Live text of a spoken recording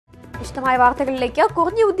വിശദമായ വാർത്തകളിലേക്ക്.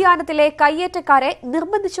 കുറിഞ്ഞി ഉദ്യാനത്തിലെ കയ്യേറ്റക്കാരെ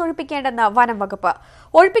നിർബന്ധിച്ചൊഴിപ്പിക്കേണ്ടെന്ന് വനം വകുപ്പ്.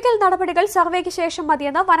 ഒഴിപ്പിക്കൽ നടപടികൾ സർവേക്ക് ശേഷം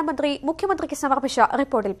മതിയെന്ന് വനമന്ത്രി മുഖ്യമന്ത്രിക്ക് സമർപ്പിച്ച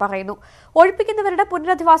റിപ്പോർട്ടിൽ പറയുന്നു. ഒഴിപ്പിക്കുന്നവരുടെ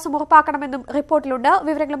പുനരധിവാസം ഉറപ്പാക്കണമെന്നും റിപ്പോർട്ടിലുണ്ട്.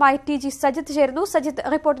 വിവരങ്ങളുമായി TG സജിത്ത് ചേരുന്നു. സജിത്ത്,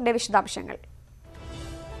 റിപ്പോർട്ടിന്റെ വിശദാംശങ്ങൾ.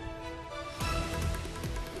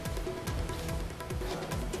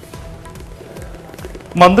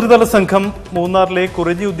 മന്ത്രിതല സംഘം മൂന്നാറിലെ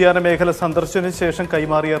കുറിഞ്ഞി ഉദ്യാന മേഖല സന്ദർശനത്തിന് ശേഷം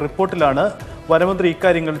കൈമാറിയ റിപ്പോർട്ടിലാണ് വനമന്ത്രി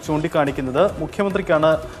ഇക്കാര്യങ്ങൾ ചൂണ്ടിക്കാണിക്കുന്നത്. മുഖ്യമന്ത്രിക്കാണ്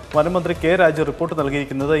വനമന്ത്രി കെ രാജു റിപ്പോർട്ട്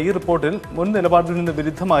നൽകിയിരിക്കുന്നത്. ഈ റിപ്പോർട്ടിൽ മുൻ നിലപാടിൽ നിന്ന്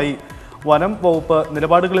വിരുദ്ധമായി വനം വകുപ്പ്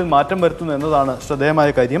നിലപാടുകളിൽ മാറ്റം വരുത്തുന്നു എന്നതാണ്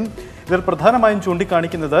ശ്രദ്ധേയമായ കാര്യം. ഇതിൽ പ്രധാനമായും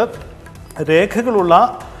ചൂണ്ടിക്കാണിക്കുന്നത് രേഖകളുള്ള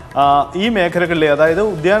ഈ മേഖലകളിലെ, അതായത്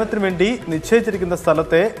ഉദ്യാനത്തിന് വേണ്ടി നിശ്ചയിച്ചിരിക്കുന്ന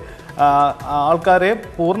സ്ഥലത്തെ ആൾക്കാരെ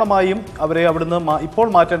പൂർണ്ണമായും അവരെ അവിടുന്ന് ഇപ്പോൾ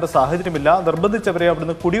മാറ്റേണ്ട സാഹചര്യമില്ല, നിർബന്ധിച്ചവരെ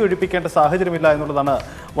അവിടുന്ന് കുടിയൊഴിപ്പിക്കേണ്ട സാഹചര്യമില്ല എന്നുള്ളതാണ്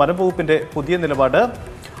വനംവകുപ്പിന്റെ പുതിയ നിലപാട്.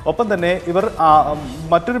 ഒപ്പം തന്നെ ഇവർ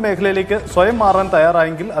മറ്റൊരു മേഖലയിലേക്ക് സ്വയം മാറാൻ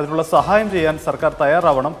തയ്യാറായെങ്കിൽ അതിനുള്ള സഹായം ചെയ്യാൻ സർക്കാർ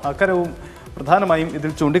തയ്യാറാവണം. അക്കാര്യവും പ്രധാനമായും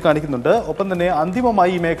ഇതിൽ ചൂണ്ടിക്കാണിക്കുന്നുണ്ട്. ഒപ്പം തന്നെ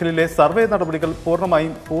അന്തിമമായി ഈ മേഖലയിലെ സർവേ നടപടികൾ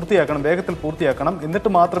പൂർണ്ണമായും പൂർത്തിയാക്കണം, വേഗത്തിൽ പൂർത്തിയാക്കണം. എന്നിട്ട്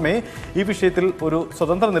മാത്രമേ ഈ വിഷയത്തിൽ ഒരു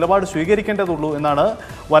സ്വതന്ത്ര നിലപാട് സ്വീകരിക്കേണ്ടതുള്ളൂ എന്നാണ്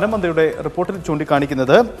വനമന്ത്രിയുടെ റിപ്പോർട്ടിൽ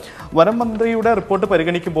ചൂണ്ടിക്കാണിക്കുന്നത്. വനമന്ത്രിയുടെ റിപ്പോർട്ട്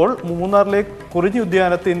പരിഗണിക്കുമ്പോൾ മൂന്നാറിലെ കുറിഞ്ഞി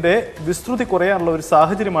ഉദ്യാനത്തിന്റെ വിസ്തൃതി കുറയാനുള്ള ഒരു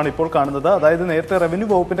സാഹചര്യമാണ് ഇപ്പോൾ കാണുന്നത്. അതായത് നേരത്തെ റവന്യൂ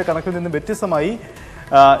വകുപ്പിന്റെ കണക്കിൽ നിന്ന് വ്യത്യസ്തമായി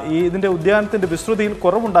ഇതിന്റെ ഉദ്യാനത്തിന്റെ വിസ്തൃതിയിൽ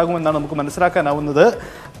കുറവുണ്ടാകുമെന്നാണ് നമുക്ക് മനസ്സിലാക്കാനാവുന്നത്.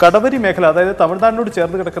 കടവരി മേഖല, അതായത് തമിഴ്നാടിനോട്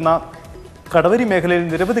ചേർന്ന് കിടക്കുന്ന കടവരി മേഖലയിൽ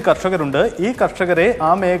നിരവധി കർഷകരുണ്ട്. ഈ കർഷകരെ ആ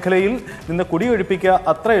മേഖലയിൽ നിന്ന് കുടിയൊഴിപ്പിക്കുക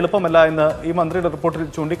അത്ര എളുപ്പമല്ല എന്ന് ഈ മന്ത്രിയുടെ റിപ്പോർട്ടിൽ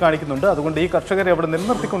ചൂണ്ടിക്കാണിക്കുന്നുണ്ട്. അതുകൊണ്ട് ഈ കർഷകരെ അവിടെ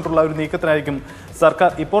നിലനിർത്തിക്കൊണ്ടുള്ള ഒരു നീക്കത്തിനായിരിക്കും സർക്കാർ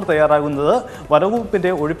ഇപ്പോൾ തയ്യാറാകുന്നത്.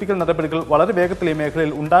 വനവകുപ്പിന്റെ ഒഴിപ്പിക്കൽ നടപടികൾ വളരെ വേഗത്തിൽ ഈ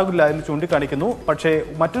മേഖലയിൽ ഉണ്ടാകില്ല എന്ന് ചൂണ്ടിക്കാണിക്കുന്നു. പക്ഷേ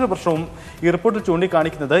മറ്റൊരു പ്രശ്നവും ഈ റിപ്പോർട്ടിൽ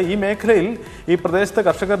ചൂണ്ടിക്കാണിക്കുന്നത്, ഈ മേഖലയിൽ ഈ പ്രദേശത്തെ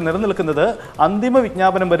കർഷകർ നിലനിൽക്കുന്നത് അന്തിമ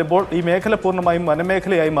വിജ്ഞാപനം വരുമ്പോൾ ഈ മേഖല പൂർണ്ണമായും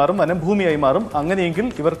വനമേഖലയായി മാറും, വനഭൂമിയായി മാറും. അങ്ങനെയെങ്കിൽ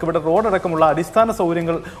ഇവർക്ക് ഇവിടെ റോഡടക്കമുള്ള അടിസ്ഥാന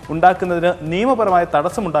സൗകര്യങ്ങൾ ഉണ്ടാക്കുന്നതിന് നിയമപരമായ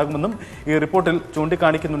തടസ്സമുണ്ടാകുമെന്നും ഈ റിപ്പോർട്ടിൽ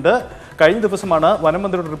ചൂണ്ടിക്കാണിക്കുന്നുണ്ട്. കഴിഞ്ഞ ദിവസമാണ്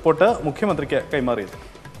വനമന്ത്രിയുടെ റിപ്പോർട്ട് മുഖ്യമന്ത്രിക്ക് കൈമാറിയത്.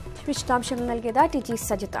 വിശദാംശങ്ങൾ നൽകിയത് TG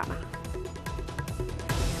സജിത്താണ്.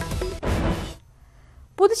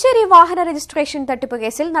 പുതുച്ചേരി വാഹന രജിസ്ട്രേഷൻ തട്ടിപ്പ്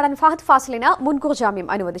കേസിൽ നടൻ ഫഹദ് ഫാസിലിന് മുൻകൂർ ജാമ്യം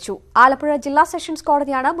അനുവദിച്ചു. ആലപ്പുഴ ജില്ലാ സെഷൻസ്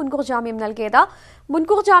കോടതിയാണ് മുൻകൂർ ജാമ്യം നൽകിയത്.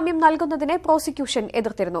 മുൻകൂർ ജാമ്യം നൽകുന്നതിനെ പ്രോസിക്യൂഷൻ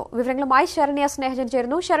എതിർത്തിരുന്നു. വിവരങ്ങളുമായി ശരണ്യ സ്നേഹജൻ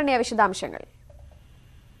ചേരുന്നു. ശരണ്യ, വിശദാംശങ്ങൾ.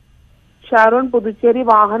 ഷാരോൺ, പുതുച്ചേരി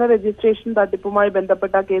വാഹന രജിസ്ട്രേഷൻ തട്ടിപ്പുമായി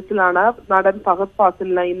ബന്ധപ്പെട്ട കേസിലാണ് നടൻ ഫഹദ്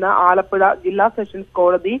ഫാസിലിന് ഇന്ന് ആലപ്പുഴ ജില്ലാ സെഷൻസ്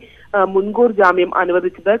കോടതി മുൻകൂർ ജാമ്യം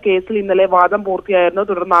അനുവദിച്ചത്. കേസിൽ ഇന്നലെ വാദം പൂർത്തിയായിരുന്നു.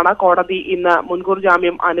 തുടർന്നാണ് കോടതി ഇന്ന് മുൻകൂർ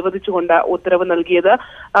ജാമ്യം അനുവദിച്ചുകൊണ്ട് ഉത്തരവ് നൽകിയത്.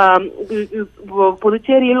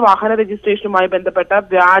 പുതുച്ചേരിയിൽ വാഹന രജിസ്ട്രേഷനുമായി ബന്ധപ്പെട്ട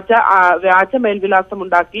വ്യാജ മേൽവിലാസം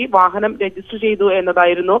ഉണ്ടാക്കി വാഹനം രജിസ്റ്റർ ചെയ്തു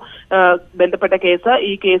എന്നതായിരുന്നു ബന്ധപ്പെട്ട കേസ്.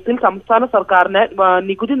 ഈ കേസിൽ സംസ്ഥാന സർക്കാരിന്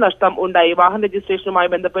നികുതി നഷ്ടം ഉണ്ടായി. വാഹന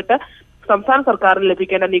രജിസ്ട്രേഷനുമായി ബന്ധപ്പെട്ട് സംസ്ഥാന സർക്കാരിന്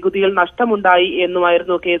ലഭിക്കേണ്ട നികുതിയിൽ നഷ്ടമുണ്ടായി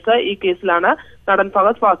എന്നുമായിരുന്നു കേസ്. ഈ കേസിലാണ് നടൻ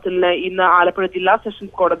ഫഹദ് ഫാസിലിന് ഇന്ന് ആലപ്പുഴ ജില്ലാ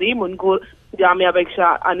സെഷൻസ് കോടതി മുൻകൂർ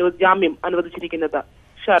ജാമ്യം അനുവദിച്ചിരിക്കുന്നത്.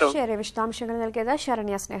 വിശദാംശങ്ങൾ നൽകിയത്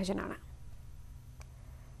ശരണ്യ സ്നേഹജനാണ്.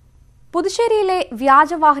 പുതുച്ചേരിയിലെ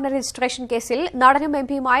വ്യാജ വാഹന രജിസ്ട്രേഷൻ കേസിൽ നടനും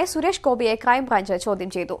എംപിയുമായ സുരേഷ് ഗോപിയെ ക്രൈംബ്രാഞ്ച്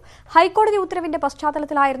ചോദ്യം ചെയ്തു. ഹൈക്കോടതി ഉത്തരവിന്റെ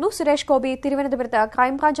പശ്ചാത്തലത്തിലായിരുന്നു സുരേഷ് ഗോപി തിരുവനന്തപുരത്ത്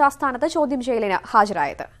ക്രൈംബ്രാഞ്ച് ആസ്ഥാനത്ത് ചോദ്യം ചെയ്യലിന്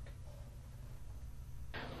ഹാജരായത്.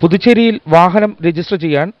 പുതുച്ചേരിയിൽ വാഹനം രജിസ്റ്റർ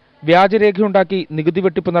ചെയ്യാൻ വ്യാജരേഖയുണ്ടാക്കി നികുതി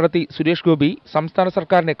വെട്ടിപ്പ് നടത്തി സുരേഷ് ഗോപി സംസ്ഥാന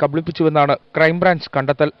സർക്കാരിനെ കബളിപ്പിച്ചുവെന്നാണ് ക്രൈംബ്രാഞ്ച്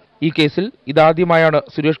കണ്ടെത്തൽ. ഈ കേസിൽ ഇതാദ്യമായാണ്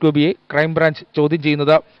സുരേഷ് ഗോപിയെ ക്രൈംബ്രാഞ്ച് ചോദ്യം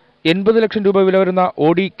ചെയ്യുന്നത്. 80 ലക്ഷം രൂപ വില വരുന്ന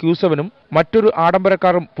ഓഡി Q7 മറ്റൊരു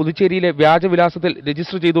ആഡംബരക്കാരും പുതുച്ചേരിയിലെ വ്യാജവിലാസത്തിൽ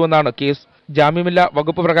രജിസ്റ്റർ ചെയ്തുവെന്നാണ് കേസ്. ജാമ്യമില്ലാ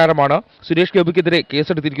വകുപ്പ് പ്രകാരമാണ് സുരേഷ് ഗോപിക്കെതിരെ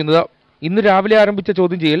കേസെടുത്തിരിക്കുന്നത്. ഇന്ന് രാവിലെ ആരംഭിച്ച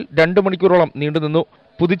ചോദ്യം ചെയ്യൽ 2 മണിക്കൂറോളം നീണ്ടുനിന്നു.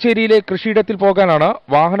 പുതുച്ചേരിയിലെ കൃഷിയിടത്തിൽ പോകാനാണ്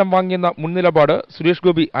വാഹനം വാങ്ങിയെന്ന മുൻ നിലപാട് സുരേഷ്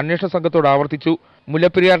ഗോപി അന്വേഷണ സംഘത്തോട് ആവർത്തിച്ചു.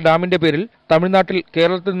 മുല്ലപ്പെരിയാർ ഡാമിന്റെ പേരിൽ തമിഴ്നാട്ടിൽ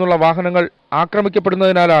കേരളത്തിൽ നിന്നുള്ള വാഹനങ്ങൾ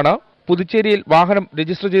ആക്രമിക്കപ്പെടുന്നതിനാലാണ് പുതുച്ചേരിയിൽ വാഹനം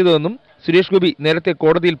രജിസ്റ്റർ ചെയ്തതെന്നും സുരേഷ് ഗോപി നേരത്തെ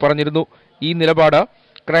കോടതിയിൽ പറഞ്ഞിരുന്നു. ഈ നിലപാട്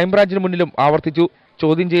ക്രൈംബ്രാഞ്ചിന് മുന്നിലും ആവർത്തിച്ചു.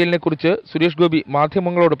 ചോദ്യം ചെയ്യലിനെക്കുറിച്ച് സുരേഷ് ഗോപി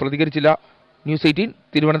മാധ്യമങ്ങളോട് പ്രതികരിച്ചില്ല. ന്യൂസ് 18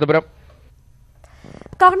 തിരുവനന്തപുരം.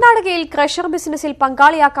 കർണാടകയിൽ ക്രഷർ ബിസിനസിൽ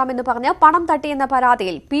പങ്കാളിയാക്കാമെന്ന് പറഞ്ഞ് പണം തട്ടിയെന്ന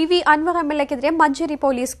പരാതിയിൽ PV അൻവർ MLAക്കെതിരെ മഞ്ചേരി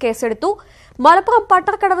പോലീസ് കേസെടുത്തു. മലപ്പുറം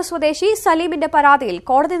പട്ടർക്കടവ് സ്വദേശി സലീമിന്റെ പരാതിയിൽ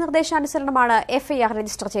കോടതി നിർദ്ദേശാനുസരണമാണ് FIR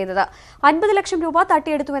രജിസ്റ്റർ ചെയ്തത്. 50 ലക്ഷം രൂപ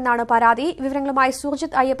തട്ടിയെടുത്തുവെന്നാണ് പരാതി. വിവരങ്ങളുമായി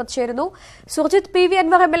സുർജിത് അയ്യപ്പത്ത് ചേരുന്നു. സുർജിത്, PV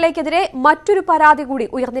അൻവർ MLAക്കെതിരെ മറ്റൊരു പരാതി കൂടി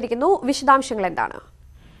ഉയർന്നിരിക്കുന്നു. വിശദാംശങ്ങൾ എന്താണ്?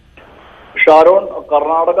 ഷാരോൺ,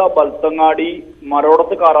 കർണാടക ബൽത്തങ്ങാടി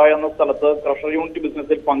മരോടത്തുകാരായ എന്ന സ്ഥലത്ത് ക്രഷർ യൂണിറ്റ്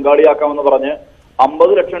ബിസിനസിൽ പങ്കാളിയാക്കാമെന്ന് പറഞ്ഞ്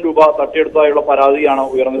 50 ലക്ഷം രൂപ തട്ടിയെടുത്തതായുള്ള പരാതിയാണ്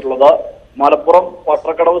ഉയർന്നിട്ടുള്ളത്. മലപ്പുറം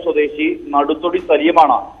പട്ടർക്കടവ് സ്വദേശി നടുത്തൊടി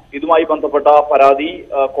സലീമാണ് ഇതുമായി ബന്ധപ്പെട്ട പരാതി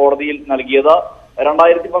കോടതിയിൽ നൽകിയത്.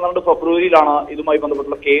 2012 ഫെബ്രുവരിയിലാണ് ഇതുമായി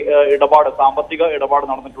ബന്ധപ്പെട്ടുള്ള സാമ്പത്തിക ഇടപാട്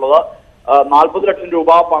നടന്നിട്ടുള്ളത്. 40 ലക്ഷം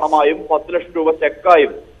രൂപ പണമായും 10 ലക്ഷം രൂപ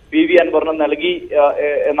ചെക്കായും PV അൻവറിന് നൽകി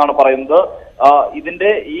എന്നാണ് പറയുന്നത്.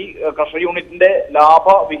 ഇതിന്റെ ഈ ക്രഷർ യൂണിറ്റിന്റെ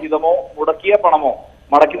ലാഭവിഹിതമോ മുടക്കിയ പണമോ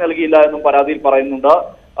മടക്കി നൽകിയില്ല എന്നും പരാതിയിൽ പറയുന്നുണ്ട്.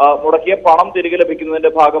 മുടക്കിയ പണം തിരികെ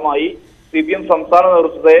ലഭിക്കുന്നതിന്റെ ഭാഗമായി CPM സംസ്ഥാന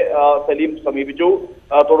നേതൃത്വത്തെ സലീം സമീപിച്ചു.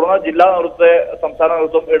 തുടർന്ന് ജില്ലാ സംസ്ഥാന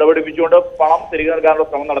നേതൃത്വം ഇടപെടിപ്പിച്ചുകൊണ്ട് പണം തിരികെ നൽകാനുള്ള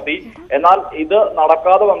ശ്രമം നടത്തി. എന്നാൽ ഇത്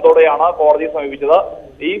നടക്കാതെ വന്നതോടെയാണ് കോടതിയെ സമീപിച്ചത്.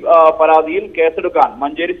 ഈ പരാതിയിൽ കേസെടുക്കാൻ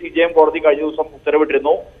മഞ്ചേരി CJM കോടതി കഴിഞ്ഞ ദിവസം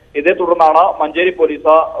ഉത്തരവിട്ടിരുന്നു. ഇതേ തുടർന്നാണ് മഞ്ചേരി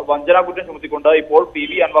പോലീസ് വഞ്ചനാ കുറ്റം ചുമത്തിക്കൊണ്ട് ഇപ്പോൾ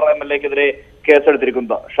PV അൻവർ MLA-ക്കെതിരെ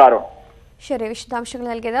കേസെടുത്തിരിക്കുന്നത്. ഷാരോൺ. ശരി, വിശദാംശങ്ങൾ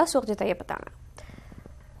നൽകിയത് സുർജിത് അയ്യപ്പത്താണ്.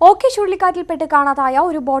 ഓഖി ചുഴലിക്കാറ്റിൽപ്പെട്ട് കാണാതായ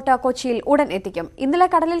ഒരു ബോട്ട് കൊച്ചിയിൽ ഉടൻ എത്തിക്കും. ഇന്നലെ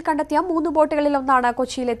കടലിൽ കണ്ടെത്തിയ 3 ബോട്ടുകളിൽ ഒന്നാണ്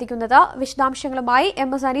കൊച്ചിയിൽ എത്തിക്കുന്നത്. വിശദാംശങ്ങളുമായി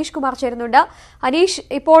MS അനീഷ് കുമാർ ചേരുന്നുണ്ട്. അനീഷ്,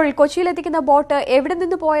 ഇപ്പോൾ കൊച്ചിയിൽ എത്തിക്കുന്ന ബോട്ട് എവിടെ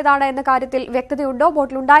നിന്ന് പോയതാണ് എന്ന കാര്യത്തിൽ വ്യക്തതയുണ്ടോ?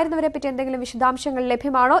 ബോട്ടിലുണ്ടായിരുന്നവരെ പറ്റി എന്തെങ്കിലും വിശദാംശങ്ങൾ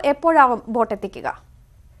ലഭ്യമാണോ? എപ്പോഴാവും ബോട്ട് എത്തിക്കുക?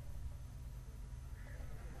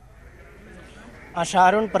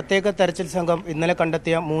 ഷാരോൺ, പ്രത്യേക തെരച്ചിൽ സംഘം ഇന്നലെ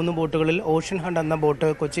കണ്ടെത്തിയ 3 ബോട്ടുകളിൽ ഓഷ്യൻ ഹണ്ട് എന്ന ബോട്ട്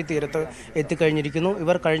കൊച്ചി തീരത്ത് എത്തിക്കഴിഞ്ഞിരിക്കുന്നു.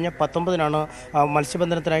 ഇവർ കഴിഞ്ഞ 19-നാണ്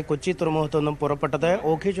മത്സ്യബന്ധനത്തിനായി കൊച്ചി തുറമുഖത്തു നിന്നും പുറപ്പെട്ടത്.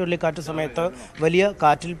 ഓഖി ചുഴലിക്കാറ്റ് സമയത്ത് വലിയ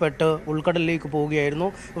കാറ്റിൽപ്പെട്ട് ഉൾക്കടലിലേക്ക് പോവുകയായിരുന്നു.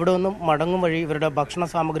 ഇവിടെ നിന്നും മടങ്ങും വഴി ഇവരുടെ ഭക്ഷണ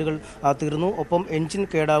സാമഗ്രികൾ തീർന്നു. ഒപ്പം എഞ്ചിൻ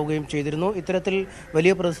കേടാവുകയും ചെയ്തിരുന്നു. ഇത്തരത്തിൽ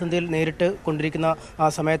വലിയ പ്രതിസന്ധിയിൽ നേരിട്ട് കൊണ്ടിരിക്കുന്ന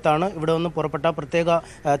സമയത്താണ് ഇവിടെ നിന്നും പുറപ്പെട്ട പ്രത്യേക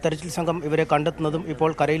തെരച്ചിൽ സംഘം ഇവരെ കണ്ടെത്തുന്നതും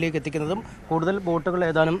ഇപ്പോൾ കരയിലേക്ക് എത്തിക്കുന്നതും. കൂടുതൽ ബോട്ടുകൾ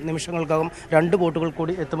ഏതാനും നിമിഷങ്ങൾക്കകം 2 ബോട്ടുകൾ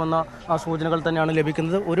കൂടി എത്തുമെന്ന സൂചനകൾ തന്നെയാണ്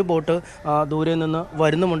ലഭിക്കുന്നത്. ഒരു ബോട്ട് ദൂരെ നിന്ന്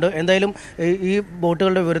വരുന്നുമുണ്ട്. എന്തായാലും ഈ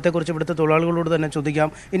ബോട്ടുകളുടെ വിവരത്തെക്കുറിച്ച് ഇവിടുത്തെ തൊഴിലാളികളോട് തന്നെ ചോദിക്കാം.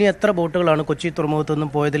 ഇനി എത്ര ബോട്ടുകളാണ് കൊച്ചി തുറമുഖത്തു നിന്നും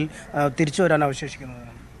പോയതിൽ തിരിച്ചു വരാൻ അവശേഷിക്കുന്നത്?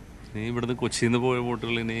 ഇവിടുന്ന് കൊച്ചിയിൽ നിന്ന് പോയ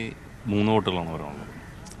ബോട്ടുകൾ ഇനി 3 ബോട്ടുകളാണ് വരാനുള്ളത്.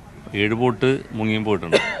 7 ബോട്ട് മുങ്ങിയും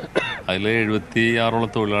പോയിട്ടുണ്ട്. അതിൽ 76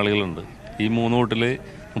 തൊഴിലാളികളുണ്ട്. ഈ 3 ബോട്ടിൽ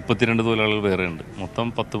 32 തൊഴിലാളികൾ വേറെയുണ്ട്. മൊത്തം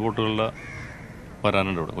 10 ബോട്ടുകളുടെ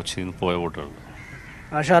വരാനുണ്ട് ഇവിടെ കൊച്ചിയിൽ നിന്ന് പോയ ബോട്ടുകൾ.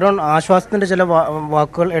 ഷാരോൺ, ആശ്വാസത്തിന്റെ ചില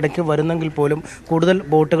വാക്കുകൾ ഇടയ്ക്ക് വരുന്നെങ്കിൽ പോലും കൂടുതൽ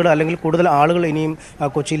ബോട്ടുകൾ അല്ലെങ്കിൽ കൂടുതൽ ആളുകൾ ഇനിയും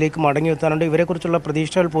കൊച്ചിയിലേക്ക് മടങ്ങിയെത്താനുണ്ട്. ഇവരെക്കുറിച്ചുള്ള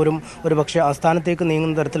പ്രതീക്ഷകൾ പോലും ഒരു പക്ഷേ ആസ്ഥാനത്തേക്ക്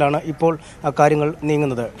നീങ്ങുന്ന തരത്തിലാണ് ഇപ്പോൾ കാര്യങ്ങൾ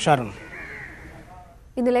നീങ്ങുന്നത്. ഷാരോൺ,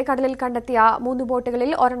 ഇന്നലെ കടലിൽ കണ്ടെത്തിയ 3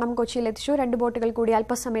 ബോട്ടുകളിൽ ഒരെണ്ണം കൊച്ചിയിൽ എത്തിച്ചു. 2 ബോട്ടുകൾ കൂടി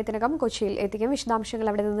അല്പസമയത്തിനകം കൊച്ചിയിൽ എത്തിക്കും. വിശദാംശങ്ങൾ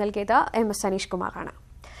അവിടെ നിന്ന് നൽകിയത് MS അനീഷ് കുമാറാണ്.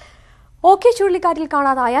 ഓഖി ചുഴലിക്കാറ്റിൽ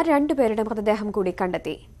കാണാതായ 2 പേരുടെ മൃതദേഹം കൂടി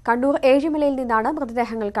കണ്ടെത്തി. കണ്ണൂർ ഏഴിമലയിൽ നിന്നാണ്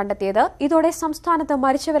മൃതദേഹങ്ങൾ കണ്ടെത്തിയത്. ഇതോടെ സംസ്ഥാനത്ത്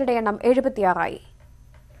മരിച്ചവരുടെ എണ്ണം 76ആയി.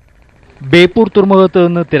 ബേപ്പൂർ തുറമുഖത്ത്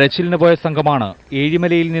നിന്ന് തിരച്ചിലിന് പോയ സംഘമാണ്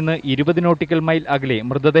ഏഴിമലയിൽ നിന്ന് 20 നോട്ടിക്കൽ മൈൽ അകലെ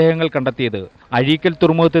മൃതദേഹങ്ങൾ കണ്ടെത്തിയത്. അഴീക്കൽ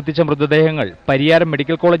തുറമുഖത്തെത്തിച്ച മൃതദേഹങ്ങൾ പരിയാരം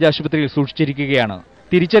മെഡിക്കൽ കോളേജ് ആശുപത്രിയിൽ സൂക്ഷിച്ചിരിക്കുകയാണ്.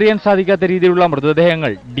 തിരിച്ചറിയാൻ സാധിക്കാത്ത രീതിയിലുള്ള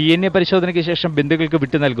മൃതദേഹങ്ങൾ DNA പരിശോധനയ്ക്ക് ശേഷം ബന്ധുക്കൾക്ക്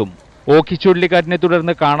വിട്ടു നൽകും. ഓഖി ചുഴലിക്കാറ്റിനെ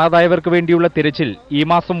തുടർന്ന് കാണാതായവർക്ക് വേണ്ടിയുള്ള തിരച്ചിൽ ഈ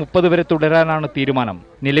മാസം 30 വരെ തുടരാനാണ് തീരുമാനം.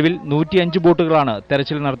 നിലവിൽ 105 ബോട്ടുകളാണ്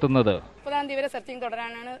തെരച്ചിൽ നടത്തുന്നത്. 30-ാം തീയതി വരെ സെർച്ചിങ്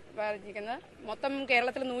തുടരാനാണ് പറഞ്ഞിരിക്കുന്നത്. മൊത്തം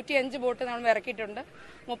കേരളത്തിൽ 105 ബോട്ട് നമ്മൾ ഇറക്കിയിട്ടുണ്ട്.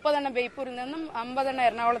 30 എണ്ണം ബേപ്പൂരിൽ നിന്നും, 50 എണ്ണം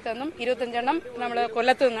എറണാകുളത്ത് നിന്നും, 25 എണ്ണം നമ്മൾ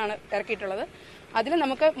കൊല്ലത്ത് നിന്നാണ് ഇറക്കിയിട്ടുള്ളത്. അതിൽ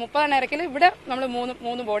നമുക്ക് 30 എണ്ണം ഇറക്കിൽ ഇവിടെ നമ്മൾ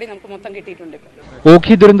 3 ബോഡി നമുക്ക് മൊത്തം കിട്ടിയിട്ടുണ്ട്.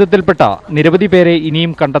 ഓഖി ദുരന്തത്തിൽപ്പെട്ട നിരവധി പേരെ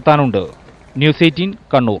ഇനിയും കണ്ടെത്താനുണ്ട്. ന്യൂസ് 18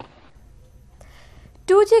 കണ്ണൂർ.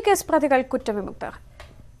 2G കേസ് പ്രതികൾ കുറ്റവിമുക്തർ.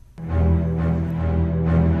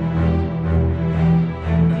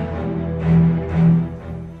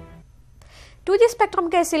 2G സ്പെക്ട്രം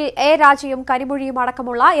കേസിൽ A രാജയും കരിമൊഴിയും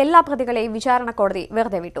അടക്കമുള്ള എല്ലാ പ്രതികളെയും വിചാരണ കോടതി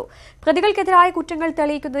വെറുതെ വിട്ടു. പ്രതികൾക്കെതിരായ കുറ്റങ്ങൾ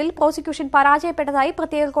തെളിയിക്കുന്നതിൽ പ്രോസിക്യൂഷൻ പരാജയപ്പെട്ടതായി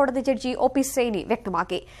പ്രത്യേക കോടതി ജഡ്ജി OP സൈനി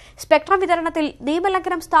വ്യക്തമാക്കി. സ്പെക്ട്രം വിതരണത്തിൽ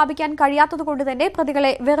നിയമലംഘനം സ്ഥാപിക്കാൻ കഴിയാത്തതുകൊണ്ടുതന്നെ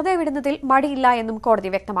പ്രതികളെ വെറുതെ വിടുന്നതിൽ മടിയില്ല എന്നും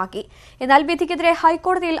കോടതി വ്യക്തമാക്കി. എന്നാൽ വിധിക്കെതിരെ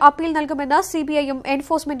ഹൈക്കോടതിയിൽ അപ്പീൽ നൽകുമെന്ന് CBIയും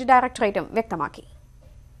എൻഫോഴ്സ്മെന്റ് ഡയറക്ടറേറ്റും വ്യക്തമാക്കി.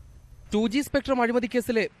 2G സ്പെക്ട്രം അഴിമതി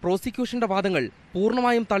കേസിലെ പ്രോസിക്യൂഷന്റെ വാദങ്ങൾ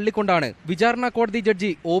പൂർണ്ണമായും തള്ളിക്കൊണ്ടാണ് വിചാരണ കോടതി ജഡ്ജി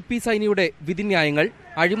OP സൈനിയുടെ വിധിന്യായങ്ങൾ.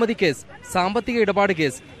 അഴിമതി കേസ്, സാമ്പത്തിക ഇടപാട്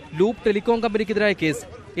കേസ്, ലൂപ്പ് ടെലികോം കമ്പനിക്കെതിരായ കേസ്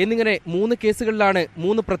എന്നിങ്ങനെ 3 കേസുകളിലാണ്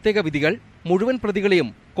 3 പ്രത്യേക വിധികൾ. മുഴുവൻ പ്രതികളെയും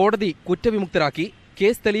കോടതി കുറ്റവിമുക്തരാക്കി.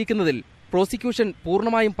 കേസ് തെളിയിക്കുന്നതിൽ പ്രോസിക്യൂഷൻ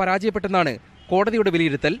പൂർണ്ണമായും പരാജയപ്പെട്ടെന്നാണ് കോടതിയുടെ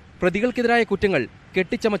വിലയിരുത്തൽ. പ്രതികൾക്കെതിരായ കുറ്റങ്ങൾ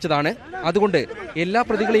കെട്ടിച്ചമച്ചതാണ്. അതുകൊണ്ട് എല്ലാ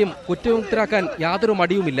പ്രതികളെയും കുറ്റവിമുക്തരാക്കാൻ യാതൊരു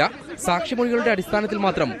മടിയുമില്ല. സാക്ഷിമൊഴികളുടെ അടിസ്ഥാനത്തിൽ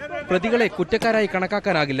മാത്രം പ്രതികളെ കുറ്റക്കാരായി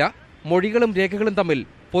കണക്കാക്കാനാകില്ല. മൊഴികളും രേഖകളും തമ്മിൽ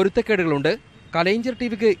പൊരുത്തക്കേടുകളുണ്ട്. കലൈഞ്ചർ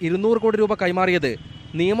TVക്ക് 200 കോടി രൂപ കൈമാറിയത്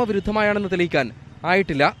നിയമവിരുദ്ധമായാണെന്ന് തെളിയിക്കാൻ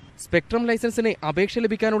ആയിട്ടില്ല. സ്പെക്ട്രം ലൈസൻസിന് അപേക്ഷ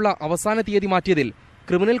ലഭിക്കാനുള്ള അവസാന തീയതി മാറ്റിയതിൽ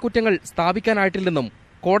ക്രിമിനൽ കുറ്റങ്ങൾ സ്ഥാപിക്കാനായിട്ടില്ലെന്നും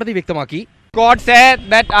കോടതി വ്യക്തമാക്കി. Court said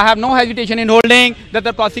that I have no hesitation in holding that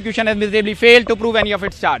the prosecution has miserably failed to prove any of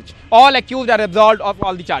its charge. All accused are absolved of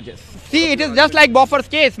all the charges. See, it is just like Boffor's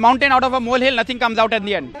case. Mountain out of a molehill, nothing comes out at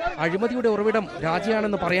the end. അഴിമതിയുടെ ഉറവിടം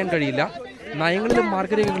രാജിയാണെന്ന് പറയാൻ കഴിയില്ല. നയങ്ങളിലും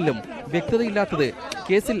മാർഗരേഖകളിലും വ്യക്തതയില്ലാത്തത്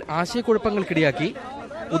കേസിൽ ആശയക്കുഴപ്പങ്ങൾക്കിടയാക്കി.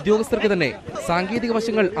 ഉദ്യോഗസ്ഥർക്ക് തന്നെ സാങ്കേതിക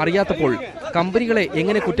വശങ്ങൾ അറിയാത്തപ്പോൾ കമ്പനികളെ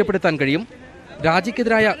എങ്ങനെ കുറ്റപ്പെടുത്താൻ കഴിയും?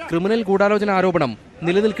 രാജിക്കെതിരായ ക്രിമിനൽ ഗൂഢാലോചന ആരോപണം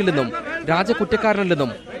നിലനിൽക്കില്ലെന്നും രാജ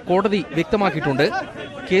കുറ്റക്കാരനല്ലെന്നും കോടതി വ്യക്തമാക്കിയിട്ടുണ്ട്.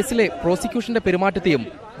 കേസിലെ പ്രോസിക്യൂഷന്റെ പെരുമാറ്റത്തെയും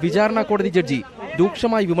വിചാരണ കോടതി ജഡ്ജി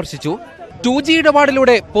രൂക്ഷമായി വിമർശിച്ചു. 2G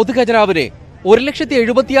ഇടപാടിലൂടെ പൊതുഖജനാവിന്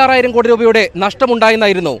 1,76,000 കോടി രൂപയുടെ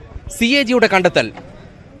നഷ്ടമുണ്ടായെന്നായിരുന്നു CAGയുടെ കണ്ടെത്തൽ.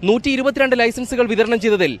 122 ലൈസൻസുകൾ വിതരണം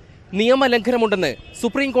ചെയ്തതിൽ നിയമലംഘനമുണ്ടെന്ന്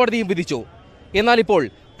സുപ്രീം കോടതിയും വിധിച്ചു. എന്നാൽ ഇപ്പോൾ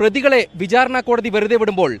പ്രതികളെ വിചാരണ കോടതി വെറുതെ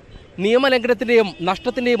വിടുമ്പോൾ നിയമലംഘനത്തിന്റെയും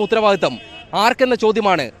നഷ്ടത്തിന്റെയും ഉത്തരവാദിത്തം ആർക്കെന്ന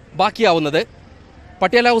ചോദ്യമാണ് ബാക്കിയാവുന്നത്.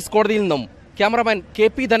 പട്യാല ഹൌസ് കോടതിയിൽ നിന്നും cameraman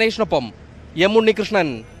KP ധനേഷിനൊപ്പം M Unnikrishnan,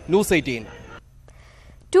 news 18.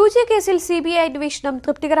 2G കേസിൽ CBI അന്വേഷണം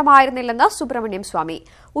തൃപ്തികരമായിരുന്നില്ലെന്ന് സുബ്രഹ്മണ്യം സ്വാമി.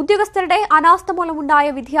 ഉദ്യോഗസ്ഥരുടെ അനാസ്ഥ മൂലമുണ്ടായ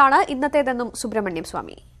വിധിയാണ് ഇന്നത്തേതെന്നും സുബ്രഹ്മണ്യം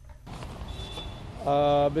സ്വാമി.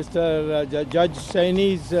 Mr. Judge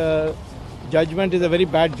Saini's judgment is a very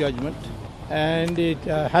bad judgment and it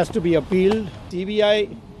has to be appealed. CBI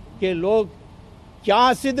के लोग क्या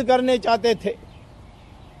सिद्ध करने चाहते थे,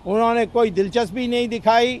 उन्होंने कोई दिलचस्पी नहीं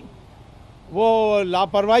दिखाई, वो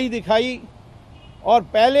लापरवाही दिखाई. और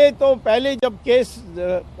पहले जब केस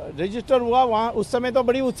रजिस्टर हुआ वहाँ उस समय तो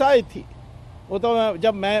बड़ी उत्साहित थी, वो तो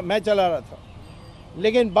जब मैं चला रहा था.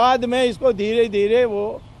 लेकिन बाद में इसको धीरे धीरे वो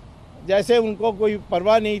जैसे उनको कोई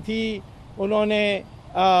परवाह नहीं थी, उन्होंने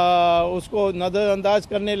उसको नज़रअंदाज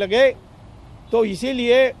करने लगे. तो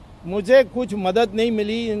इसीलिए मुझे कुछ मदद नहीं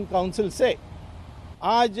मिली इन काउंसिल से.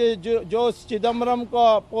 आज जो चिदम्बरम का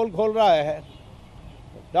पोल खोल रहा है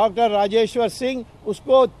डॉक्टर राजेश्वर सिंह,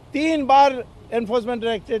 उसको 3 बार एनफोर्समेंट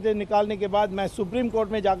डायरेक्टरेट निकालने के बाद मैं सुप्रीम कोर्ट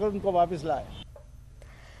में जाकर उनको वापस लाया.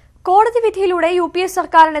 കോടതി വിധിയിലൂടെ UPS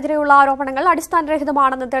സർക്കാരിനെതിരെയുള്ള ആരോപണങ്ങൾ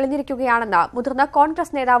അടിസ്ഥാനരഹിതമാണെന്ന് തെളിഞ്ഞിരിക്കുകയാണെന്ന് മുതിർന്ന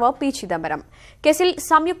കോൺഗ്രസ് നേതാവ് P. ചിദംബരം. കേസിൽ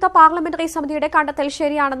സംയുക്ത പാർലമെന്ററി സമിതിയുടെ കണ്ടെത്തൽ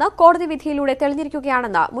ശരിയാണെന്ന് കോടതി വിധിയിലൂടെ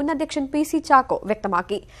തെളിഞ്ഞിരിക്കുകയാണെന്ന് മുൻ അധ്യക്ഷൻ PC ചാക്കോ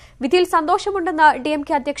വ്യക്തമാക്കി. വിധിയിൽ സന്തോഷമുണ്ടെന്ന് DMK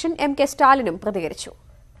അധ്യക്ഷൻ MK സ്റ്റാലിനും പ്രതികരിച്ചു.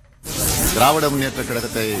 திராவிட முன்னேற்ற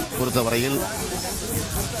கழகத்தை பொறுத்தவரையில்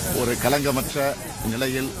ஒரு கலங்கமற்ற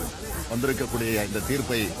நிலையில் വന്നിരിക്കக்கூடிய இந்த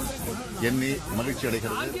தீர்ப்பை എണ്ണി മகிழ்ச்சி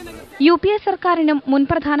അടയ്ക്കുന്നത്. UPS സർക്കാരിനും മുൻ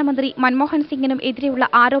പ്രധാനമന്ത്രി മൻമോഹൻ സിംഗിനും എതിരെയുള്ള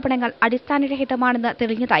ആരോപണങ്ങൾ അടിസ്ഥാനരഹിതമാണെന്ന്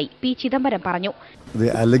തെളിഞ്ഞതായി P. ചിദംബരം പറഞ്ഞു. The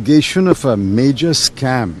allegation of a major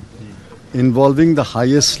scam involving the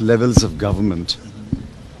highest levels of government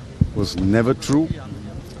was never true,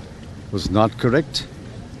 was not correct,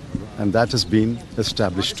 and that has been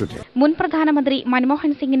established today. മുൻ പ്രധാനമന്ത്രി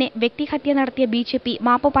മൻമോഹൻ സിംഗിനെ വ്യക്തിഹത്യ നടത്തിയ BJP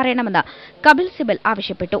മാപ്പ് പറയണമെന്ന് കപിൽ സിബൽ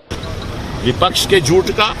ആവശ്യപ്പെട്ടു. विपक्ष के झूठ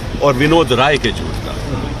का और विनोद राय के झूठ का,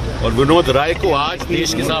 और विनोद राय को आज देश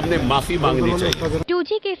के सामने माफी मांगनी चाहिए.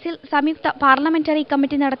 2G കേസിൽ സംയുക്ത പാർലമെന്ററി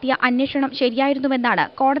കമ്മിറ്റി നടത്തിയ അന്വേഷണം ശരിയായിരുന്നുവെന്നാണ്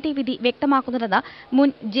കോടതി വിധി വ്യക്തമാക്കുന്നതെന്ന് മുൻ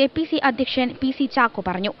JPC അധ്യക്ഷൻ PC ചാക്കോ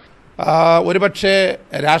പറഞ്ഞു. ഒരുപക്ഷെ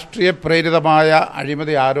രാഷ്ട്രീയ പ്രേരിതമായ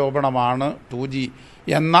അഴിമതി ആരോപണമാണ് 2G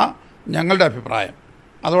എന്ന ഞങ്ങളുടെ അഭിപ്രായം.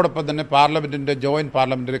 അതോടൊപ്പം തന്നെ പാർലമെന്റിന്റെ ജോയിന്റ്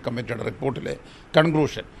പാർലമെന്ററി കമ്മിറ്റിയുടെ റിപ്പോർട്ടിലെ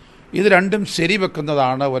കൺക്ലൂഷൻ, ഇത് രണ്ടും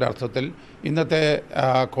ശരിവെക്കുന്നതാണ് ഒരർത്ഥത്തിൽ ഇന്നത്തെ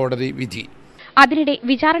കോടതി വിധി. അതിനിടെ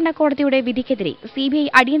വിചാരണ കോടതിയുടെ വിധിക്കെതിരെ CBI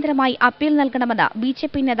അടിയന്തരമായി അപ്പീൽ നൽകണമെന്ന്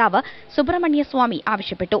BJP നേതാവ് സുബ്രഹ്മണ്യ സ്വാമി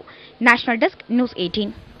ആവശ്യപ്പെട്ടു. National desk, news 18.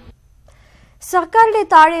 സർക്കാരിനെ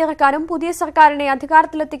താഴെയിറക്കാനും പുതിയ സർക്കാരിനെ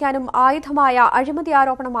അധികാരത്തിലെത്തിക്കാനും ആയുധമായ അഴിമതി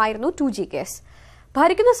ആരോപണമായിരുന്നു 2G കേസ്.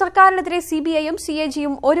 ഭരിക്കുന്ന സർക്കാരിനെതിരെ CBIയും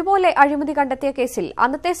CAGയും ഒരുപോലെ അഴിമതി കണ്ടെത്തിയ കേസിൽ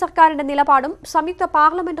അന്നത്തെ സർക്കാരിന്റെ നിലപാടും സംയുക്ത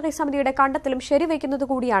പാർലമെന്ററി സമിതിയുടെ കണ്ടെത്തലും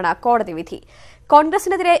ശരിവയ്ക്കുന്നതുകൂടിയാണ് കോടതി വിധി.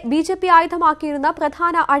 കോൺഗ്രസിനെതിരെ BJP ആയുധമാക്കിയിരുന്ന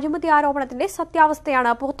പ്രധാന അഴിമതി ആരോപണത്തിന്റെ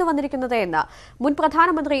സത്യാവസ്ഥയാണ് പുറത്തുവന്നിരിക്കുന്നത് എന്ന് മുൻ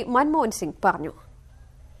പ്രധാനമന്ത്രി മൻമോഹൻ സിംഗ് പറഞ്ഞു.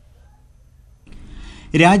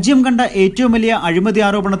 രാജ്യം കണ്ട ഏറ്റവും വലിയ അഴിമതി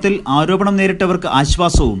ആരോപണത്തിൽ ആരോപണം നേരിട്ടവർക്ക്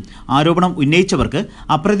ആശ്വാസവും ആരോപണം ഉന്നയിച്ചവർക്ക്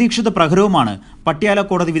അപ്രതീക്ഷിത പ്രഹരവുമാണ് പട്യാല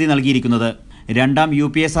കോടതി വിധി നൽകിയിരിക്കുന്നത്. രണ്ടാം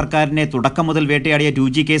UPA സർക്കാരിനെ തുടക്കം മുതൽ വേട്ടയാടിയ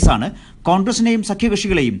 2G കേസാണ് കോൺഗ്രസിനെയും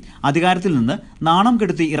സഖ്യകക്ഷികളെയും അധികാരത്തിൽ നിന്ന് നാണം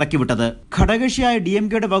കെടുത്തി ഇറക്കിവിട്ടത്. ഘടകകക്ഷിയായ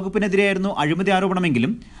DMKയുടെ വകുപ്പിനെതിരെയായിരുന്നു അഴിമതി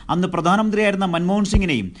ആരോപണമെങ്കിലും അന്ന് പ്രധാനമന്ത്രിയായിരുന്ന മൻമോഹൻ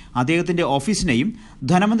സിംഗിനെയും അദ്ദേഹത്തിന്റെ ഓഫീസിനെയും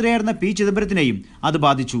ധനമന്ത്രിയായിരുന്ന P. ചിദംബരത്തിനെയും അത്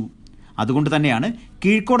ബാധിച്ചു. അതുകൊണ്ട് തന്നെയാണ്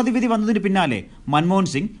കീഴ്ക്കോടതി വിധി വന്നതിന് പിന്നാലെ മൻമോഹൻ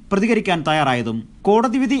സിംഗ് പ്രതികരിക്കാൻ തയ്യാറായതും.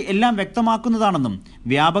 കോടതി വിധി എല്ലാം വ്യക്തമാക്കുന്നതാണെന്നും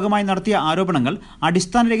വ്യാപകമായി നടത്തിയ ആരോപണങ്ങൾ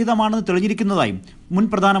അടിസ്ഥാനരഹിതമാണെന്ന് തെളിഞ്ഞിരിക്കുന്നതായും മുൻ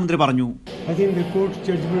പ്രധാനമന്ത്രി പറഞ്ഞു.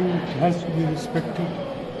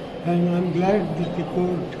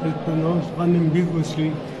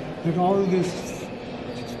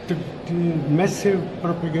 the massive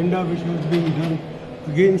propaganda which was being done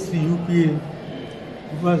against the UPA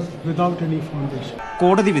was without any foundation.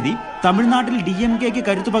 കോടതി വിധി തമിഴ്നാട്ടിൽ DMKക്ക്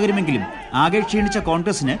കരുത്തു പകരുമെങ്കിലും ആകെ ക്ഷീണിച്ച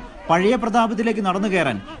കോൺഗ്രസിന് പഴയ പ്രതാപത്തിലേക്ക് നടന്നു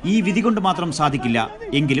കയറാൻ ഈ വിധി കൊണ്ട് മാത്രം സാധിക്കില്ല.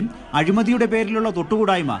 എങ്കിലും അഴിമതിയുടെ പേരിലുള്ള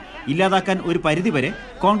തൊട്ടുകൂടായ്മ ഇല്ലാതാക്കാൻ ഒരു പരിധിവരെ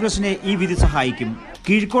കോൺഗ്രസിനെ ഈ വിധി സഹായിക്കും.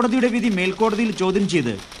 കീഴ്ക്കോടതിയുടെ വിധി മേൽക്കോടതിയിൽ ചോദ്യം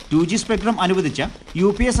ചെയ്ത് 2G സ്പെക്ട്രം അനുവദിച്ച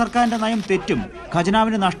UPA സർക്കാരിന്റെ നയം തെറ്റും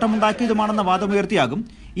ഖജനാവിന് നഷ്ടമുണ്ടാക്കിയതുമാണെന്ന വാദമുയർത്തിയാകും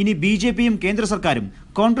ഇനി BJPയും കേന്ദ്ര സർക്കാരും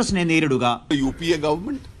കോൺഗ്രസിനെ നേരിടുക. UPA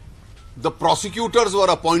government, the prosecutors were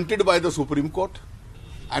appointed by the Supreme Court,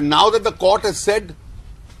 and now that the court has said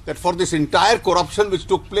that for this entire corruption which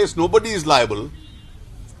took place nobody is liable,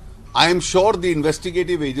 I am sure the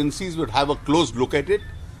investigative agencies would have a close look at it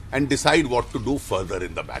and decide what to do further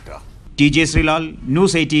in the matter. TJ Srilal,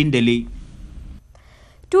 News 18, Delhi.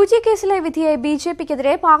 2G കേസിലെ വിധിയെ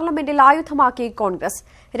BJPക്കെതിരെ പാർലമെന്റിൽ ആയുധമാക്കി കോൺഗ്രസ്.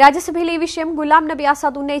 രാജ്യസഭയിൽ ഈ വിഷയം ഗുലാം നബി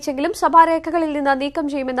ആസാദ് ഉന്നയിച്ചെങ്കിലും സഭാരേഖകളിൽ നിന്ന് നീക്കം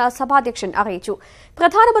ചെയ്യുമെന്ന് സഭാധ്യക്ഷൻ അറിയിച്ചു.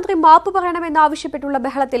 പ്രധാനമന്ത്രി മാപ്പ് പറയണമെന്നാവശ്യപ്പെട്ടുള്ള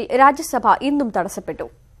ബഹളത്തിൽ രാജ്യസഭ ഇന്നും തടസ്സപ്പെട്ടു.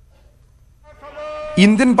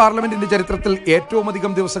 ഇന്ത്യൻ പാർലമെന്റിന്റെ ചരിത്രത്തിൽ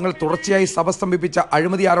ഏറ്റവുമധികം ദിവസങ്ങൾ തുടർച്ചയായി സഭ സ്തംഭിപ്പിച്ച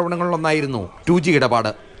അഴിമതി ആരോപണങ്ങളിലൊന്നായിരുന്നു 2G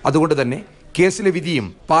ഇടപാട്. അതുകൊണ്ട് തന്നെ കേസിലെ വിധിയും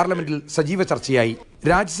പാർലമെന്റിൽ സജീവ ചർച്ചയായി.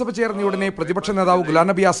 രാജ്യസഭ ചേർന്നയുടനെ പ്രതിപക്ഷ നേതാവ് ഗുലാം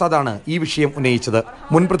നബി ആസാദാണ് ഈ വിഷയം ഉന്നയിച്ചത്.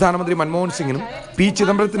 മുൻ പ്രധാനമന്ത്രി മൻമോഹൻ സിംഗിനും P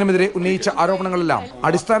ചിദംബരത്തിനുമെതിരെ ഉന്നയിച്ച ആരോപണങ്ങളെല്ലാം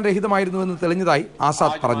അടിസ്ഥാനരഹിതമായിരുന്നുവെന്ന് തെളിഞ്ഞതായി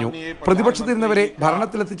ആസാദ് പറഞ്ഞു. പ്രതിപക്ഷത്തിരുന്നവരെ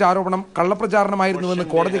ഭരണത്തിലെത്തിച്ച ആരോപണം കള്ളപ്രചാരണമായിരുന്നുവെന്ന്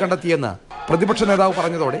കോടതി കണ്ടെത്തിയെന്ന് പ്രതിപക്ഷ നേതാവ്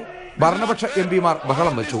പറഞ്ഞതോടെ ഭരണപക്ഷ MP-മാർ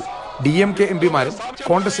ബഹളം വെച്ചു. DMK MP-മാരും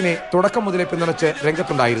കോൺഗ്രസിനെ തുടക്കം മുതലേ പിന്തുണച്ച്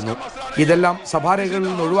രംഗത്തുണ്ടായിരുന്നു. ഇതെല്ലാം സഭാരേഖകളിൽ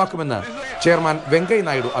നിന്ന് ഒഴിവാക്കുമെന്ന് ചെയർമാൻ വെങ്കയ്യ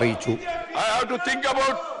നായിഡു അറിയിച്ചു.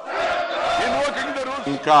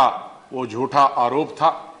 इनका वो झूठा आरोप था,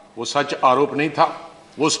 वो सच आरोप नहीं था,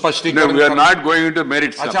 वो स्पष्टीकरण। We are not going into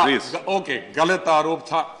merits, sir, please. Okay, गलत आरोप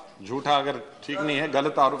था, झूठा अगर ठीक नहीं है,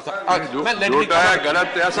 गलत आरोप था। झूठा है, गलत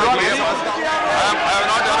ऐसा नहीं है। I have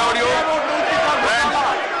not allowed you.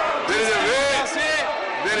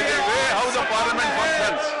 There is a way how the parliament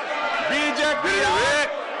functions. BJP there is a way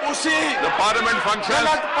उसी the parliament functions.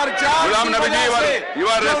 Ghulam Nabi ji, you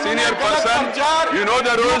are a senior person. You know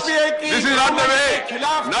the rules. This is not the way.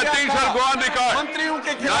 Nothing shall go on record.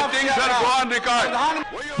 Nothing shall go on record.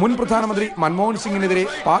 മുൻ പ്രധാനമന്ത്രി മൻമോഹൻ സിംഗിനെതിരെ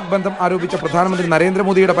പാക് ബന്ധം ആരോപിച്ച പ്രധാനമന്ത്രി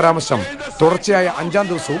നരേന്ദ്രമോദിയുടെ പരാമർശം തുടർച്ചയായ 5ാം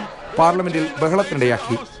ദിവസവും പാർലമെന്റിൽ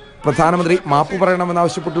ബഹളത്തിനിടയാക്കി. പ്രധാനമന്ത്രി മാപ്പ്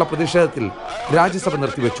പറയണമെന്നാവശ്യപ്പെട്ടുള്ള പ്രതിഷേധത്തിൽ രാജ്യസഭ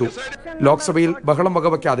നിർത്തിവെച്ചു. ലോക്സഭയിൽ ബഹളം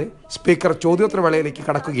വകവയ്ക്കാതെ speaker ചോദ്യോത്തരവേളയിലേക്ക്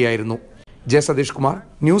കടക്കുകയായിരുന്നു. J Satheesh Kumar,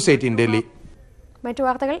 news 18, Delhi. മറ്റു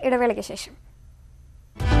വാർത്തകൾ ഇടവേളയ്ക്ക് ശേഷം.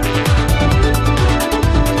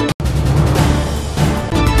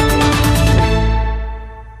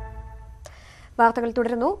 വാർത്തകൾ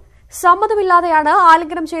തുടരുന്നു. സമ്മതമില്ലാതെയാണ്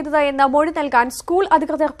ആലിംഗനം ചെയ്തത് എന്ന് മൊഴി നൽകാൻ സ്കൂൾ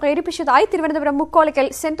അധികൃതർ പ്രേരിപ്പിച്ചതായി Thiruvananthapuram Mukkolakkal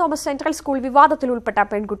saint Thomas central school വിവാദത്തിൽ ഉൾപ്പെട്ട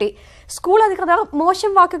പെൺകുട്ടി. സ്കൂൾ അധികൃതർ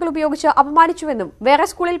മോശം വാക്കുകൾ ഉപയോഗിച്ച് അപമാനിച്ചുവെന്നും വേറെ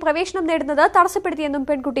സ്കൂളിൽ പ്രവേശനം നേടുന്നത് തടസ്സപ്പെടുത്തിയെന്നും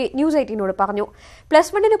പെൺകുട്ടി ന്യൂസ് 18നോട് പറഞ്ഞു.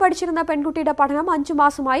 +1 പഠിച്ചിരുന്ന പെൺകുട്ടിയുടെ പഠനം 5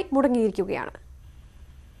 മാസമായി മുടങ്ങിയിരിക്കുകയാണ്.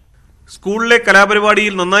 സ്കൂളിലെ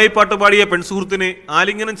കലാപരിപാടിയിൽ നന്നായി പാട്ടുപാടിയ പെൺസുഹൃത്തിനെ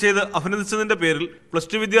ആലിംഗനം ചെയ്ത് അഭിനന്ദിച്ചതിന്റെ പേരിൽ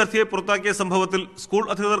 +2 വിദ്യാർത്ഥിയെ പുറത്താക്കിയ സംഭവത്തിൽ സ്കൂൾ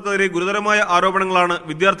അധികൃതർക്കെതിരെ ഗുരുതരമായ ആരോപണങ്ങളാണ്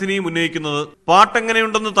വിദ്യാർത്ഥിനിയും ഉന്നയിക്കുന്നത്.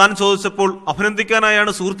 പാട്ടെങ്ങനെയുണ്ടെന്ന് താൻ ചോദിച്ചപ്പോൾ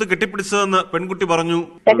അഭിനന്ദിക്കാനായാണ് സുഹൃത്ത് കെട്ടിപ്പിടിച്ചതെന്ന് പെൺകുട്ടി പറഞ്ഞു.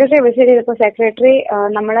 സെക്രട്ടറി വിസിറ്റ് ചെയ്തപ്പോൾ സെക്രട്ടറി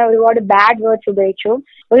നമ്മളെ ഒരുപാട് ബാഡ് വേർഡ്സ് ഉപയോഗിച്ചു,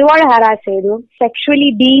 ഒരുപാട് ഹറാസ് ചെയ്തു, സെക്ഷുവലി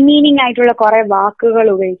ഡീമീനിങ് ആയിട്ടുള്ള കുറെ വാക്കുകൾ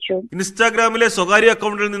ഉപയോഗിച്ചു. ഇൻസ്റ്റാഗ്രാമിലെ സ്വകാര്യ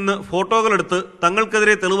അക്കൗണ്ടിൽ നിന്ന് ഫോട്ടോകൾ എടുത്ത്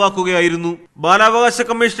തങ്ങൾക്കെതിരെ തെളിവാക്കുകയായിരുന്നു. ബാലാവകാശ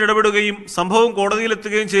കമ്മീഷൻ ഇടപെടുകയും സംഭവം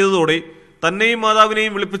കോടതിയിലെത്തുകയും ചെയ്തതോടെ തന്നെയും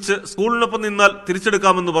മാതാവിനെയും വിളിപ്പിച്ച് സ്കൂളിനൊപ്പം നിന്നാൽ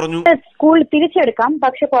തിരിച്ചെടുക്കാമെന്ന് പറഞ്ഞു. സ്കൂൾ തിരിച്ചെടുക്കാം,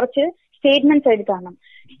 പക്ഷെ കുറച്ച് സ്റ്റേറ്റ്മെന്റ്സ് എടുക്കണം.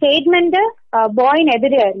 സ്റ്റേറ്റ്മെന്റ്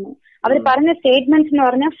ബോയിനെതിരെയായിരുന്നു. അവർ പറഞ്ഞ സ്റ്റേറ്റ്മെന്റ്സ് എന്ന്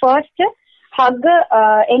പറഞ്ഞാൽ ഫസ്റ്റ് ഹഗ്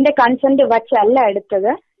എന്റെ കൺസെന്റ് വച്ചല്ല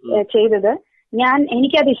ചെയ്തത്.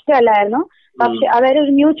 എനിക്കത് ഇഷ്ടമല്ലായിരുന്നു. പക്ഷെ അതൊരു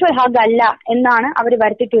മ്യൂച്വൽ ഹഗ് അല്ല എന്നാണ് അവർ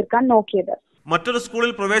വരുത്തി തീർക്കാൻ നോക്കിയത്. മറ്റൊരു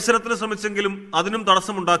സ്കൂളിൽ പ്രവേശനത്തിന് ശ്രമിച്ചെങ്കിലും അതിനും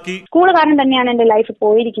തടസ്സമുണ്ടാക്കി. സ്കൂൾ കാരണം തന്നെയാണ് എന്റെ ലൈഫ്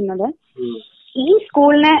പോയിരിക്കുന്നത്. ഈ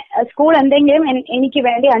സ്കൂൾ എന്തെങ്കിലും എനിക്ക്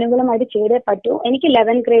വേണ്ടി അനുകൂലമായിട്ട് ചെയ്തേ പറ്റൂ. എനിക്ക്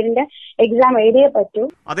 11th ഗ്രേഡിന്റെ എക്സാം എഴുതിയേ പറ്റൂ.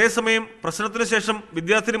 അതേസമയം പ്രശ്നത്തിന് ശേഷം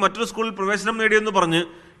വിദ്യാർത്ഥിനി മറ്റൊരു സ്കൂളിൽ പ്രവേശനം നേടിയെന്ന് പറഞ്ഞ്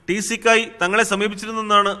TCക്കായി തങ്ങളെ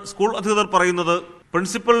സമീപിച്ചിരുന്നെന്നാണ് സ്കൂൾ അധികൃതർ പറയുന്നത്.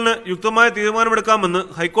 പ്രിൻസിപ്പലിന് യുക്തമായ തീരുമാനമെടുക്കാമെന്ന്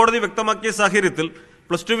ഹൈക്കോടതി വ്യക്തമാക്കിയ സാഹചര്യത്തിൽ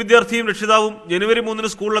 +2 വിദ്യാർത്ഥിയും രക്ഷിതാവും ജനുവരി 3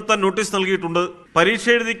 സ്കൂളിലെത്താൻ നോട്ടീസ് നൽകിയിട്ടുണ്ട്. പരീക്ഷ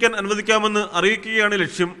എഴുതിക്കാൻ അനുവദിക്കാമെന്ന് അറിയിക്കുകയാണ്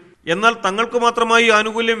ലക്ഷ്യം. എന്നാൽ തങ്ങൾക്ക് മാത്രമായി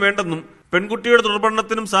ആനുകൂല്യം വേണ്ടെന്നും പെൺകുട്ടിയുടെ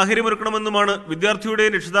തുടർപഠനത്തിനും സാഹചര്യമൊരുക്കണമെന്നുമാണ്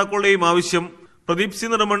വിദ്യാർത്ഥിയുടെയും രക്ഷിതാക്കളുടെയും ആവശ്യം. Pradeep C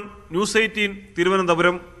Nirman, news 18,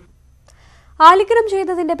 Thiruvananthapuram. ആലിംഗനം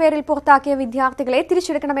ചെയ്തതിന്റെ പേരിൽ പുറത്താക്കിയ വിദ്യാർത്ഥികളെ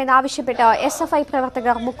തിരിച്ചെടുക്കണമെന്നാവശ്യപ്പെട്ട് SFI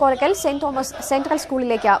പ്രവർത്തകർ മുക്കോലക്കൽ സെന്റ് തോമസ് സെൻട്രൽ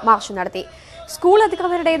സ്കൂളിലേക്ക് മാർച്ച് നടത്തി. സ്കൂൾ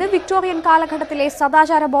അധികൃതരുടേത് വിക്ടോറിയൻ കാലഘട്ടത്തിലെ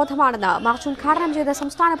സദാചാര ബോധമാണെന്ന് മാർച്ച് ഉദ്ഘാടനം ചെയ്ത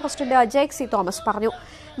സംസ്ഥാന പ്രസിഡന്റ് ജേക്ക് സി തോമസ് പറഞ്ഞു.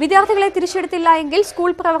 വിദ്യാർത്ഥികളെ തിരിച്ചെടുത്തില്ല എങ്കിൽ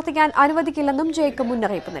സ്കൂൾ പ്രവർത്തിക്കാൻ അനുവദിക്കില്ലെന്നും ജേക്ക്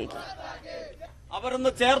മുന്നറിയിപ്പ് നൽകി.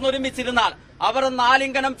 അവരൊന്ന് ചേർന്നൊരുമിച്ചിരുന്നാൽ, അവരൊന്ന്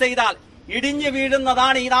ആലിംഗനം ചെയ്താൽ ഇടിഞ്ഞു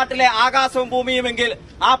വീഴുന്നതാണ് ഈ നാട്ടിലെ ആകാശവും ഭൂമിയുമെങ്കിൽ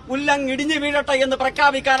ആ പുല്ലങ് ഇടിഞ്ഞു വീഴട്ടെ എന്ന്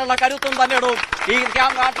പ്രഖ്യാപിക്കാനുള്ള കരുത്തും തന്നെയിടവും ഈ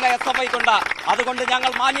നാട്ടിലെ SFIക്കുണ്ട്. അതുകൊണ്ട്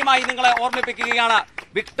ഞങ്ങൾ മാന്യമായി നിങ്ങളെ ഓർമ്മിപ്പിക്കുകയാണ്,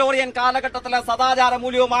 വിക്ടോറിയൻ കാലഘട്ടത്തിലെ സദാചാര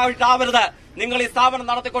മൂല്യവുമായിട്ടാവരുത് നിങ്ങൾ ഈ സ്ഥാപനം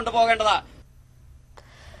നടത്തിക്കൊണ്ടു പോകേണ്ടത്.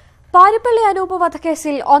 പാരിപ്പള്ളി അനൂപ്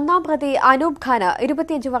വധക്കേസിൽ ഒന്നാം പ്രതി അനൂപ് ഖാന്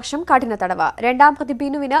 25 വർഷം കഠിന തടവ്, രണ്ടാം പ്രതി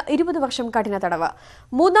ബിനുവിന് 20 വർഷം കഠിന തടവ്,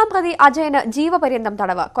 മൂന്നാം പ്രതി അജയന് ജീവപര്യന്തം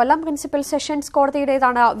തടവ്. കൊല്ലം പ്രിൻസിപ്പൽ സെഷൻസ്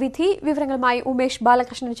കോടതിയുടേതാണ് വിധി. വിവരങ്ങളുമായി ഉമേഷ്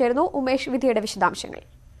ബാലകൃഷ്ണൻ ചേരുന്നു. ഉമേഷ്, വിധിയുടെ വിശദാംശങ്ങൾ.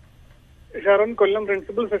 ഷാറൺ, കൊല്ലം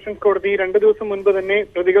പ്രിൻസിപ്പൽ സെഷൻസ് കോടതി 2 ദിവസം മുൻപ് തന്നെ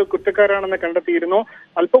പ്രതികൾ കുറ്റക്കാരാണെന്ന് കണ്ടെത്തിയിരുന്നു.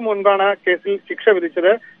 അല്പം മുൻപാണ് കേസിൽ ശിക്ഷ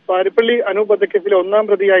വിധിച്ചത്. പാരിപ്പള്ളി അനൂപ് വധക്കേസിലെ ഒന്നാം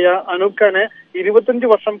പ്രതിയായ അനൂപ് ഖാന് 25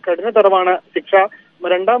 വർഷം കഠിന തടവാണ് ശിക്ഷ.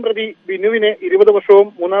 രണ്ടാം പ്രതി ബിനുവിന് 20 വർഷവും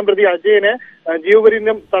മൂന്നാം പ്രതി അജയന്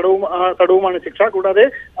ജീവപര്യന്തം തടവുമാണ് ശിക്ഷ. കൂടാതെ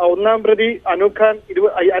ഒന്നാം പ്രതി അനൂപ് ഖാൻ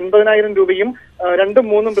 50,000 രൂപയും 2ഉം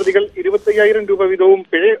 3ഉം പ്രതികൾ 25,000 രൂപ വീതവും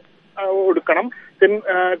പിഴ ഒടുക്കണം.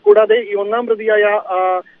 കൂടാതെ ഈ ഒന്നാം പ്രതിയായ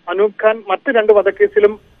അനൂപ് ഖാൻ മറ്റ് 2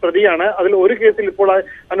 വധക്കേസിലും പ്രതിയാണ്. അതിൽ ഒരു കേസിൽ ഇപ്പോൾ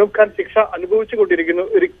അനൂപ് ഖാൻ ശിക്ഷ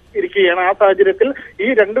അനുഭവിച്ചുകൊണ്ടിരിക്കുകയാണ്. ആ സാഹചര്യത്തിൽ ഈ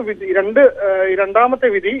രണ്ടാമത്തെ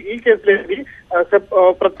വിധി, ഈ കേസിലെ വിധി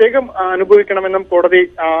പ്രത്യേകം അനുഭവിക്കണമെന്നും കോടതി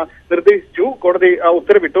നിർദ്ദേശിച്ചു. കോടതി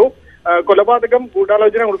ഉത്തരവിട്ടു. കൊലപാതകം,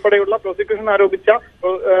 ഗൂഢാലോചന ഉൾപ്പെടെയുള്ള പ്രോസിക്യൂഷൻ ആരോപിച്ച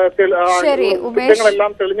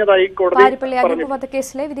കുറ്റങ്ങളെല്ലാം തെളിഞ്ഞതായി കോടതി പറഞ്ഞു.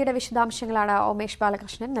 വധക്കേസിലെ വിധിയുടെ വിശദാംശങ്ങളാണ് ഉമേഷ്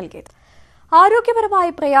ബാലകൃഷ്ണൻ നൽകിയത്.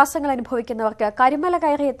 ആരോഗ്യപരമായി പ്രയാസങ്ങൾ അനുഭവിക്കുന്നവർക്ക് കരിമല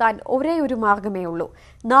കയറിയെത്താൻ ഒരേ ഒരു മാർഗമേ ഉള്ളൂ.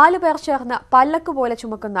 4 പേർ ചേർന്ന് പല്ലക്ക് പോലെ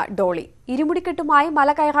ചുമക്കുന്ന ഡോളി. ഇരുമുടിക്കെട്ടുമായി മല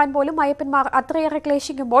കയറാൻ പോലും അയ്യപ്പന്മാർ അത്രയേറെ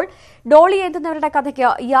ക്ലേശിക്കുമ്പോൾ ഡോളി ഏന്തുന്നവരുടെ കഥയ്ക്ക്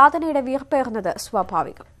യാതനയുടെ വീർപ്പേറുന്നത്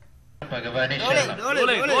സ്വാഭാവികം.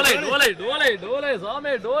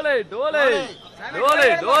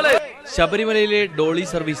 ശബരിമലയിലെ ഡോളി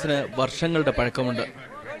സർവീസിന് വർഷങ്ങളുടെ പഴക്കമുണ്ട്.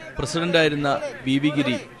 പ്രസിഡന്റായിരുന്ന BV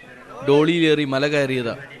ഗിരി ഡോളിയിലേറി മല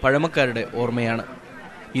കയറിയത് പഴമക്കാരുടെ ഓർമ്മയാണ്.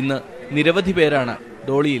 ഇന്ന് നിരവധി പേരാണ്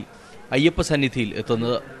ഡോളിയിൽ അയ്യപ്പ സന്നിധിയിൽ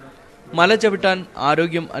എത്തുന്നത്. മല ചവിട്ടാൻ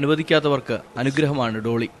ആരോഗ്യം അനുവദിക്കാത്തവർക്ക് അനുഗ്രഹമാണ്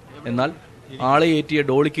ഡോളി. എന്നാൽ ആളെ ഏറ്റിയ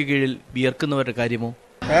ഡോളിക്ക് കീഴിൽ വിയർക്കുന്നവരുടെ കാര്യമോ?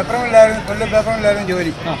 പേപ്പറില്ലായിരുന്നു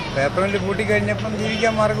ജോലി. പേപ്പറിൽ പൂട്ടി കഴിഞ്ഞപ്പം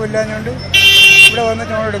ജീവിക്കാൻ മാർഗമില്ലാഞ്ഞുകൊണ്ട് ഇവിടെ വന്ന്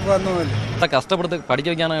ചോടെടുക്കുക. കഷ്ടപ്പെടുത്ത് പഠിച്ചു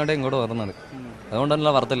വയ്ക്കാനാണ് ഇങ്ങോട്ട് വരുന്നത്. അതുകൊണ്ടല്ല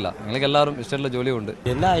വർത്തില്ല. നിങ്ങൾക്ക് എല്ലാവരും ഇഷ്ടമുള്ള ജോലിയുണ്ട്.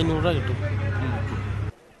 എല്ലാം 500 രൂപ കിട്ടും.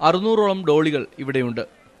 600ഓളം ഡോളികൾ ഇവിടെയുണ്ട്.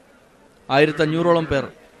 1500ഓളം പേർ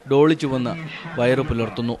ഡോളി ചുവന്ന് വയറു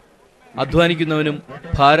പുലർത്തുന്നു. അധ്വാനിക്കുന്നവനും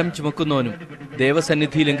ഭാരം ചുമക്കുന്നവനും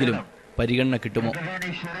ദേവസന്നിധിയിലെങ്കിലും പരിഗണന കിട്ടുമോ?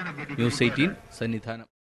 ന്യൂസ് 18 സന്നിധാനം.